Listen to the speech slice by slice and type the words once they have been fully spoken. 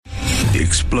The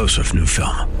explosive new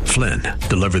film, Flynn,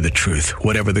 Deliver the Truth,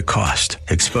 Whatever the Cost,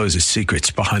 exposes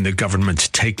secrets behind the government's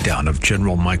takedown of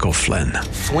General Michael Flynn.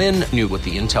 Flynn knew what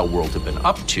the intel world had been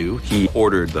up to. He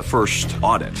ordered the first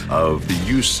audit of the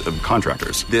use of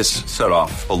contractors. This set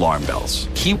off alarm bells.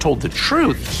 He told the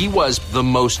truth. He was the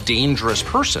most dangerous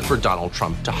person for Donald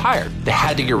Trump to hire. They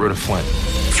had to get rid of Flynn.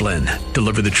 Flynn,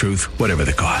 Deliver the Truth, Whatever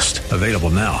the Cost. Available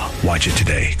now. Watch it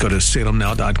today. Go to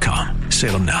salemnow.com.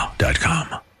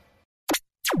 salemnow.com.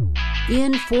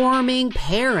 Informing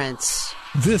parents.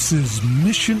 This is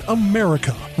Mission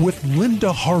America with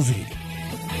Linda Harvey.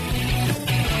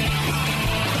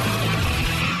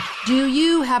 Do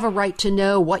you have a right to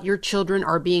know what your children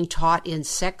are being taught in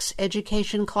sex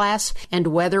education class and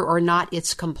whether or not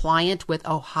it's compliant with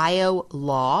Ohio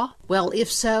law? Well, if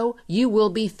so, you will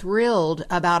be thrilled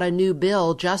about a new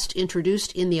bill just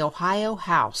introduced in the Ohio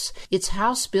House. It's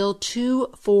House Bill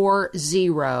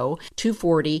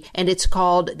 240, and it's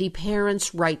called the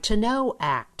Parents' Right to Know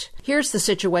Act. Here's the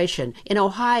situation. In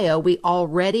Ohio, we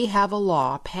already have a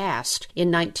law passed in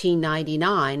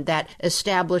 1999 that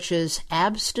establishes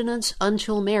abstinence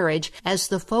until marriage as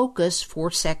the focus for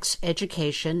sex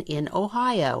education in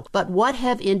Ohio. But what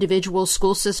have individual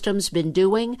school systems been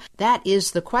doing? That is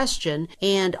the question.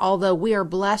 And although we are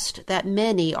blessed that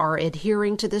many are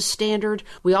adhering to this standard,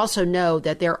 we also know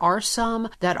that there are some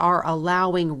that are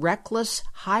allowing reckless,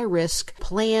 high-risk,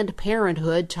 Planned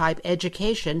Parenthood type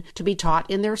education to be taught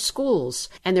in their schools.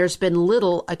 And there's been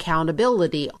little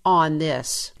accountability on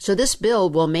this. So this bill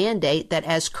will mandate that,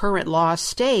 as current law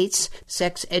states,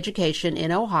 sex education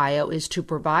in Ohio is to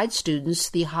provide students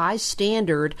the high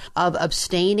standard of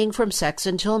abstaining from sex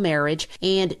until marriage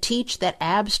and teach that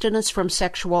abstinence from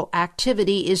sexual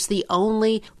activity is the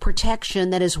only protection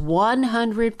that is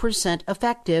 100%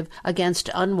 effective against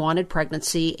unwanted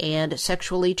pregnancy and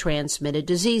sexually transmitted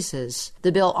diseases.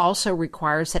 The bill also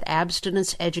requires that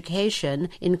abstinence education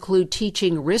include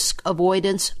teaching risk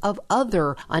avoidance of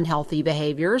other unhealthy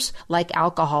behaviors like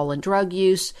alcohol and drug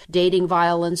use, dating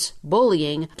violence,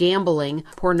 bullying, gambling,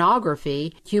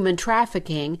 pornography, human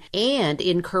trafficking, and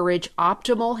encourage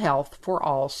optimal health for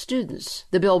all students.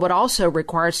 The bill would also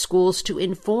require schools to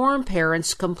inform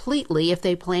parents completely if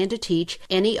they plan to teach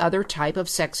any other type of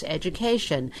sex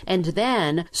education, and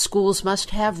then schools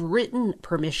must have written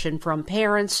permission from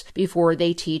parents before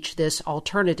they teach this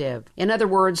alternative. In other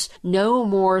words, no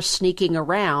more sneaking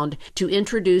around to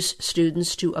introduce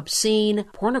students to obscene,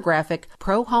 pornographic,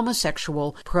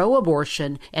 pro-homosexual,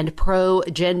 pro-abortion, and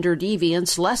pro-gender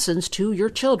deviance lessons to your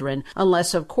children,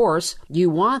 unless, of course, you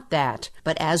want that.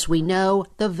 But as we know,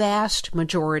 the vast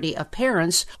majority of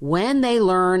parents, when they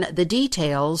learn the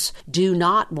details, do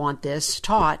not want this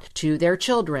taught to their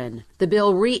children. The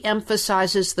bill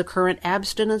re-emphasizes the current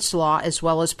abstinence law as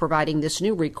well as providing this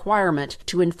new requirement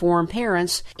to inform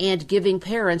parents and giving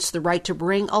parents the right to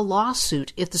bring a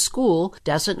lawsuit if the school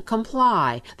doesn't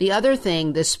comply. The other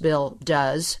thing this bill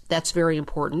does that's very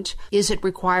important is it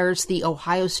requires the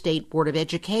Ohio State Board of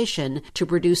Education to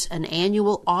produce an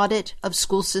annual audit of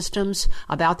school systems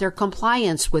about their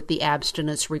compliance with the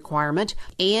abstinence requirement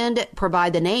and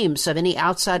provide the names of any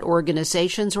outside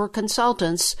organizations or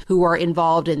consultants who are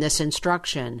involved in this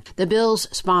instruction. The bill's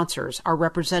sponsors are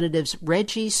Representatives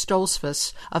Reggie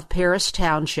Stolzfus of Paris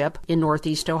Township in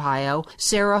Northeast Ohio,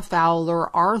 Sarah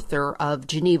Fowler Arthur of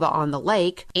Geneva on the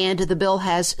Lake, and the bill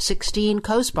has 16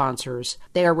 co-sponsors.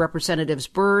 They are Representatives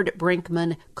Byrd,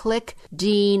 Brinkman, Click,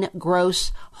 Dean,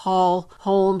 Gross, Hall,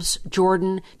 Holmes,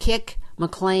 Jordan, Kick,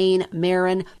 McLean,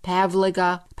 Marin,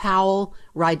 Pavliga, Powell,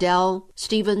 Rydell,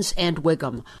 Stevens, and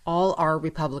Wiggum. All are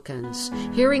Republicans.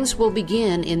 Hearings will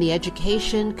begin in the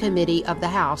Education Committee of the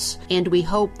House, and we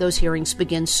hope those hearings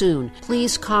begin soon.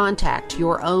 Please contact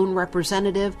your own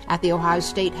representative at the Ohio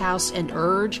State House and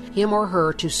urge him or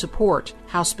her to support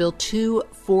House Bill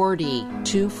 240.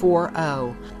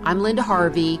 I'm Linda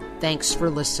Harvey. Thanks for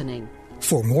listening.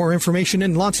 For more information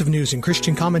and lots of news and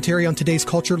Christian commentary on today's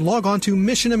culture, log on to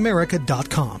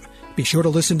missionamerica.com. Be sure to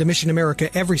listen to Mission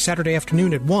America every Saturday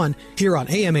afternoon at 1 here on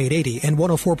AM 880 and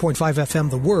 104.5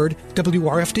 FM The Word,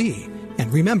 WRFD.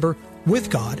 And remember, with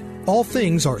God, all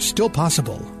things are still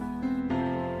possible.